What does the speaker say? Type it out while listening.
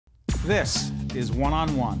This is One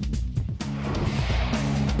on One.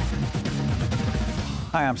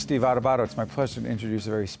 Hi, I'm Steve Adubato. It's my pleasure to introduce a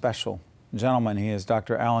very special gentleman. He is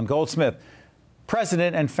Dr. Alan Goldsmith,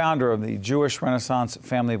 president and founder of the Jewish Renaissance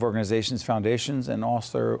Family of Organizations Foundations, and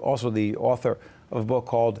also the author of a book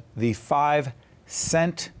called The 5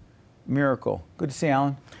 Cent Miracle. Good to see you,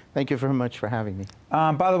 Alan. Thank you very much for having me.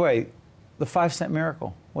 By the way, the 5 Cent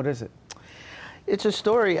Miracle, what is it? It's a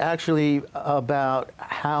story actually about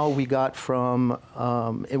how we got from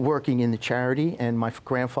working in the charity and my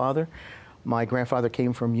grandfather. My grandfather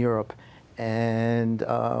came from Europe, and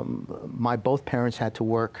both parents had to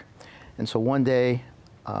work. And so one day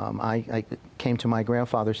I came to my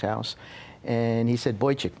grandfather's house, and he said,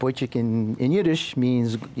 "Boychik." Boychik in Yiddish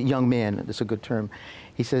means young man. That's a good term.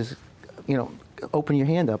 He says, you know, open your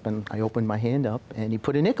hand up. And I opened my hand up, and he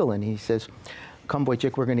put a nickel in. He says, "Come,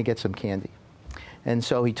 Boychik, we're going to get some candy." And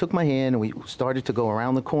so he took my hand, and we started to go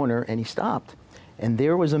around the corner, and he stopped. And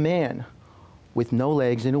there was a man with no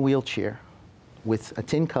legs in a wheelchair with a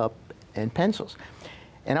tin cup and pencils.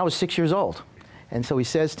 And I was 6 years old. And so he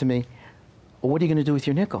says to me, "Well, what are you going to do with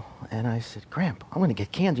your nickel?" And I said, "Gramp, I'm going to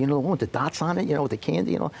get candy, you know, the one with the dots on it, you know, with the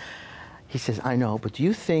candy, you know." He says, "I know, but do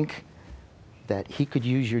you think that he could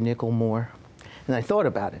use your nickel more?" And I thought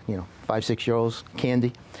about it, you know, 5, 6 year olds,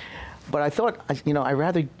 candy. But I thought, you know, I'd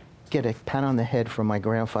rather get a pat on the head from my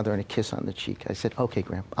grandfather and a kiss on the cheek. I said, "Okay,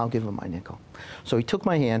 Gramp, I'll give him my nickel." So he took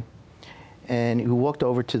my hand, and he walked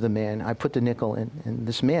over to the man. I put the nickel in, and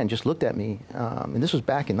this man just looked at me. And this was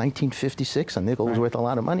back in 1956. A nickel was worth a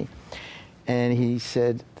lot of money. And he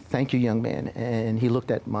said, "Thank you, young man." And he looked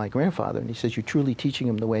at my grandfather, and he says, "You're truly teaching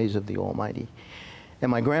him the ways of the Almighty." And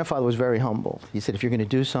my grandfather was very humble. He said, "If you're going to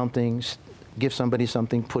do something, give somebody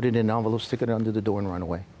something, put it in an envelope, stick it under the door, and run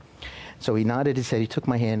away." So he nodded his head, he took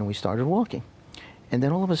my hand, and we started walking. And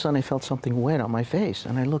then all of a sudden, I felt something wet on my face.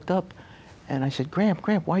 And I looked up, and I said, "Gramp,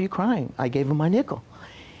 why are you crying?" I gave him my nickel.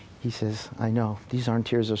 He says, "I know, these aren't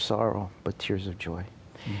tears of sorrow, but tears of joy."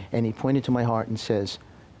 And he pointed to my heart and says,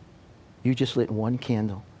 "You just lit one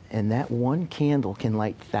candle, and that one candle can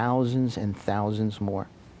light thousands and thousands more."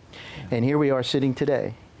 And here we are sitting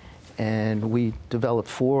today, and we developed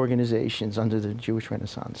 4 organizations under the Jewish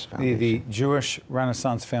Renaissance Foundation. The Jewish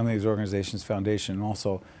Renaissance Family Organizations Foundation, and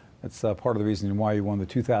also that's part of the reason why you won the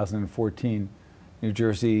 2014 New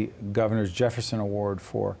Jersey Governor's Jefferson Award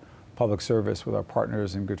for public service with our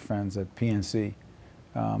partners and good friends at PNC,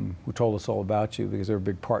 who told us all about you because they're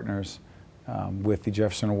big partners with the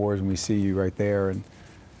Jefferson Awards, and we see you right there, and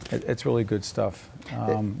it's really good stuff.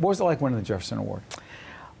 What was it like winning the Jefferson Award?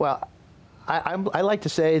 Well, I like to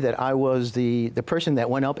say that I was the person that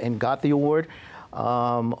went up and got the award.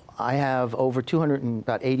 I have over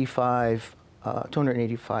 285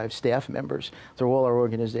 staff members through all our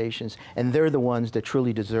organizations, and they're the ones that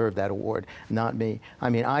truly deserve that award, not me. I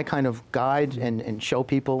mean, I kind of guide and show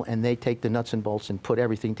people, and they take the nuts and bolts and put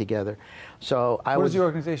everything together. So what does your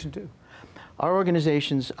organization do? Our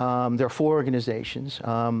organizations, there are 4 organizations.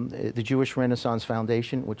 The Jewish Renaissance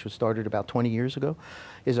Foundation, which was started about 20 years ago,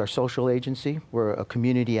 is our social agency. We're a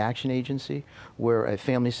community action agency. We're a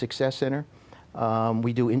family success center.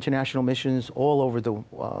 We do international missions all over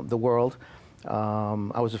the world.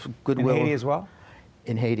 I was a Goodwill. In Haiti as well?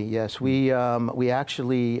 In Haiti, yes. We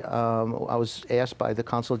actually, I was asked by the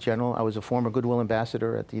Consul General. I was a former Goodwill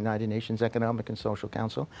Ambassador at the United Nations Economic and Social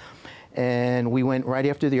Council. And we went right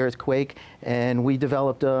after the earthquake, and we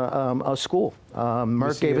developed a school.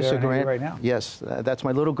 Merck gave us a grant. Right now. Yes, that's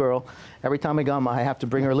my little girl. Every time I come, I have to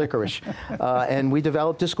bring her licorice. And we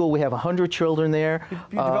developed a school. We have 100 children there.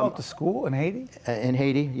 You developed a school in Haiti? In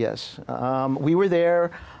Haiti, yes. We were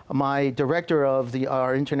there. My director of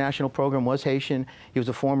our international program was Haitian. He was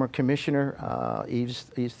a former commissioner,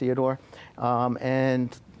 Yves Theodore.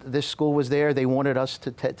 And this school was there. They wanted us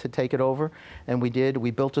to take it over, and we did. We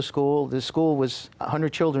built a school. The school was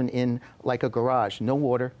 100 children in like a garage, no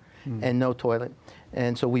water and no toilet.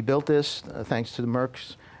 And so we built this thanks to the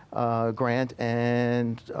Merck's grant,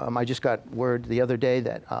 and I just got word the other day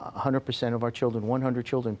that 100% of our children, 100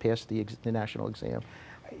 children, passed the national exam.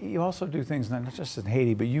 You also do things not just in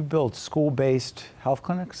Haiti, but you build school-based health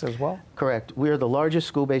clinics as well? Correct. We are the largest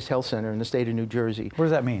school-based health center in the state of New Jersey. What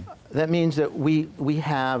does that mean? That means that we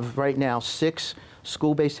have right now 6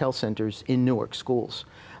 school-based health centers in Newark schools.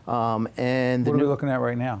 And what are we looking at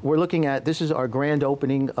right now? We're looking at, this is our grand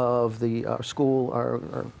opening of our school,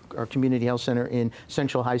 our community health center in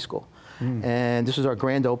Central High School. And this is our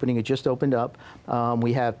grand opening. It just opened up.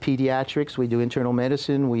 We have pediatrics, we do internal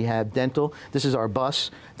medicine, we have dental. This is our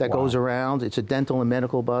bus that goes around. It's a dental and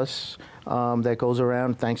medical bus that goes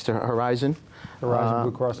around thanks to Horizon. Horizon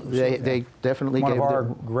Blue Cross. They definitely one gave of our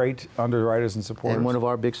great underwriters and supporters. And one of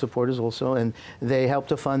our big supporters also. And they help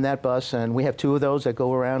to fund that bus. And we have 2 of those that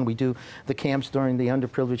go around. We do the camps during the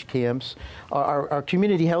underprivileged camps. Our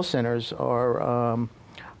community health centers are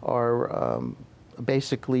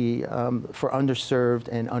basically for underserved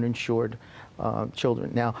and uninsured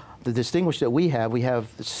children. Now, the distinguished that we have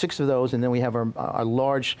 6 of those, and then we have our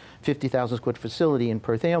large 50,000 square foot facility in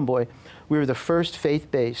Perth Amboy. We were the first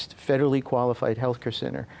faith-based, federally qualified healthcare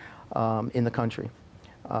center in the country,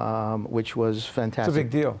 which was fantastic. It's a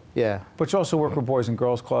big deal. Yeah. But you also work with Boys and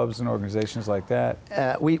Girls Clubs and organizations like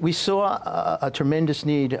that. We saw a tremendous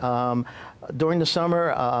need. During the summer,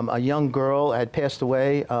 a young girl had passed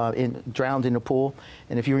away, drowned in a pool.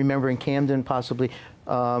 And if you remember in Camden, possibly,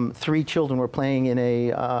 3 children were playing in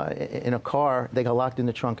a car. They got locked in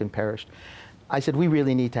the trunk and perished. I said, we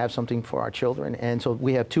really need to have something for our children. And so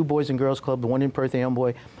we have 2 Boys and Girls Club, one in Perth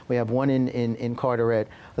Amboy. We have one in Carteret.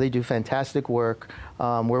 They do fantastic work.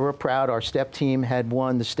 We're proud. Our step team had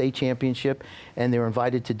won the state championship, and they were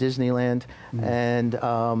invited to Disneyland. And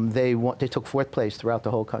they took 4th place throughout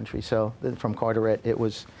the whole country. So from Carteret, it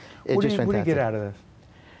was just fantastic. What do you get out of this?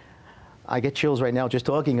 I get chills right now just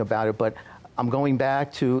talking about it, but I'm going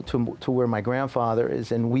back to where my grandfather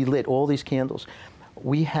is, and we lit all these candles.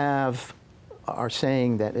 We have our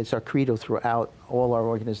saying that it's our credo throughout all our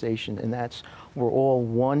organization, and that's we're all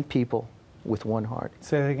one people with one heart.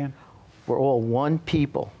 Say that again. We're all one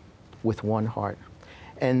people with one heart.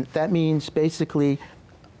 And that means basically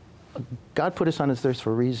God put us on this earth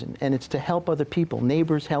for a reason, and it's to help other people,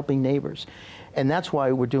 neighbors helping neighbors. And that's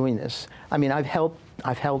why we're doing this. I mean, I've helped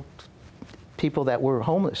people that were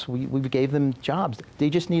homeless. We gave them jobs. They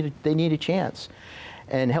need a chance.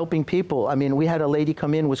 And helping people. I mean, we had a lady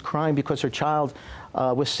come in, was crying because her child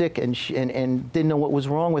was sick and didn't know what was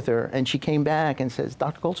wrong with her. And she came back and says,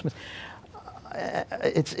 Dr. Goldsmith,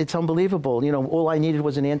 it's unbelievable. You know, all I needed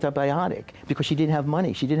was an antibiotic because she didn't have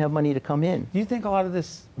money. She didn't have money to come in. Do you think a lot of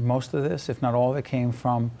this, most of this, if not all of it, came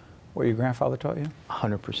from what your grandfather taught you?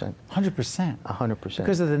 100%. 100%? 100%.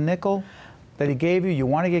 Because of the nickel that he gave you, you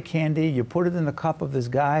want to get candy, you put it in the cup of this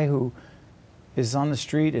guy who is on the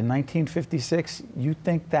street in 1956, you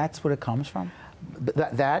think that's what it comes from?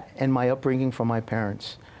 That and my upbringing from my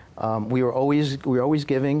parents. We were always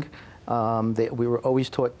giving. We were always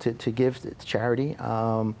taught to give to charity.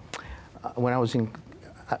 When I was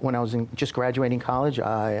in just graduating college,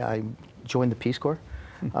 I joined the Peace Corps.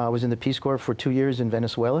 I was in the Peace Corps for 2 years in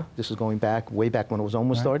Venezuela. This is going back way back when it was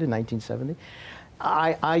almost started, 1970.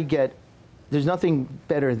 There's nothing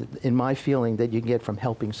better in my feeling that you get from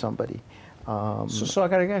helping somebody. So I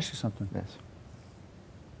got to ask you something. Yes.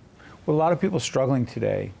 Well, a lot of people struggling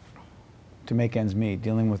today to make ends meet,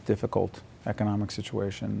 dealing with difficult economic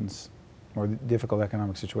situations or difficult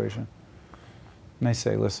economic situation. And they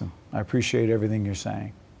say, listen, I appreciate everything you're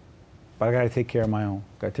saying, but I got to take care of my own.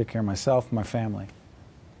 Got to take care of myself, my family.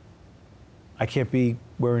 I can't be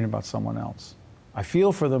worrying about someone else. I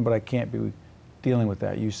feel for them, but I can't be dealing with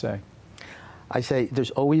that, you say. I say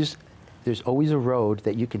there's always a road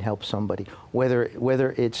that you can help somebody,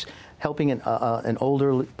 whether it's helping an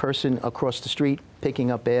older person across the street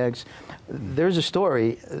picking up bags. There's a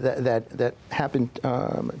story that happened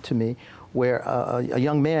to me where a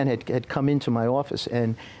young man had come into my office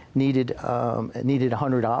and needed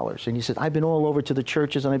 $100, and he said, I've been all over to the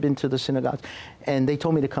churches and I've been to the synagogues, and they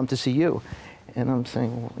told me to come to see you. And I'm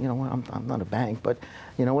saying, well, you know what, I'm not a bank, but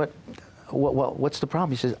you know what, what's the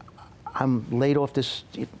problem? He says, I'm laid off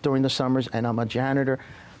during the summers, and I'm a janitor.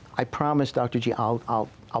 I promise, Dr. G,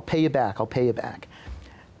 I'll pay you back. I'll pay you back.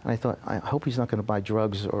 And I thought, I hope he's not going to buy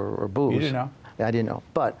drugs or booze. You didn't know? Yeah, I didn't know.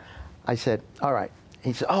 But I said, all right.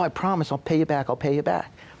 He said, oh, I promise, I'll pay you back. I'll pay you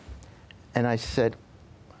back. And I said,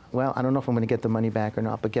 well, I don't know if I'm going to get the money back or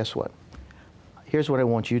not, but guess what? Here's what I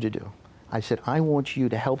want you to do. I said, I want you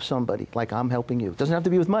to help somebody like I'm helping you. It doesn't have to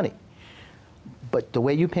be with money. But the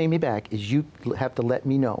way you pay me back is you have to let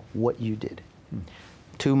me know what you did.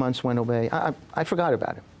 2 months went away. I forgot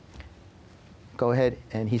about it. Go ahead,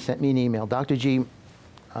 and he sent me an email. Dr. G,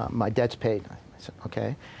 my debt's paid. I said,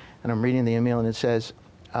 okay. And I'm reading the email, and it says,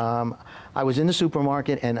 I was in the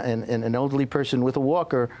supermarket, and an elderly person with a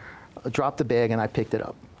walker dropped the bag, and I picked it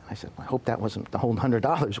up. I said, I hope that wasn't the whole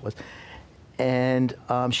 $100 was. And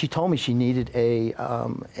she told me she needed a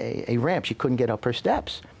ramp. She couldn't get up her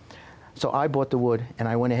steps. So I bought the wood, and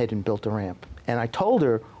I went ahead and built a ramp. And I told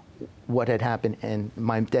her what had happened, and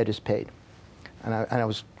my debt is paid. And I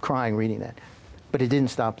was crying reading that. But it didn't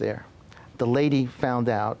stop there. The lady found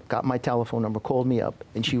out, got my telephone number, called me up,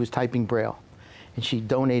 and she was typing Braille. And she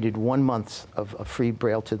donated 1 month of free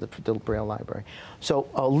Braille to the Braille Library. So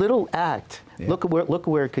a little act, Yeah. look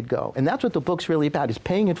where it could go. And that's what the book's really about, is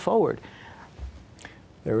paying it forward.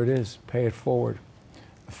 There it is, pay it forward.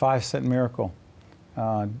 A 5-cent miracle.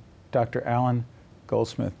 Dr. Alan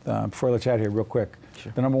Goldsmith, before I let you out here real quick,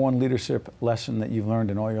 Sure. the #1 leadership lesson that you've learned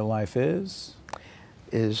in all your life is?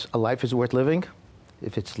 A life is worth living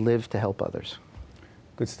if it's lived to help others.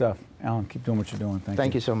 Good stuff. Alan, keep doing what you're doing.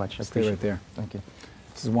 Thank you so much. I Stay appreciate right there. it. Thank you.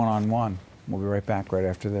 This is One-on-One. We'll be right back right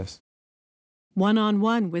after this.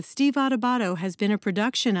 One-on-One with Steve Adubato has been a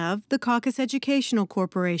production of the Caucus Educational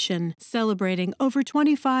Corporation, celebrating over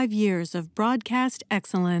 25 years of broadcast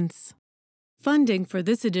excellence. Funding for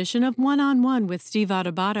this edition of One-on-One with Steve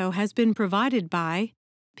Adubato has been provided by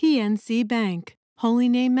PNC Bank, Holy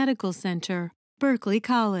Name Medical Center, Berkeley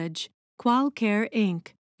College, QualCare Inc.,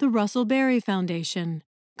 the Russell Berry Foundation,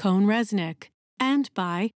 Cone Resnick, and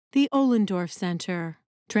by the Ohlendorf Center.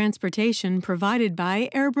 Transportation provided by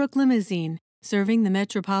Airbrook Limousine, serving the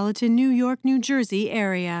metropolitan New York, New Jersey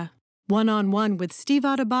area. One-on-One with Steve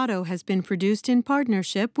Adubato has been produced in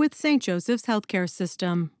partnership with St. Joseph's Healthcare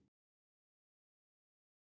System.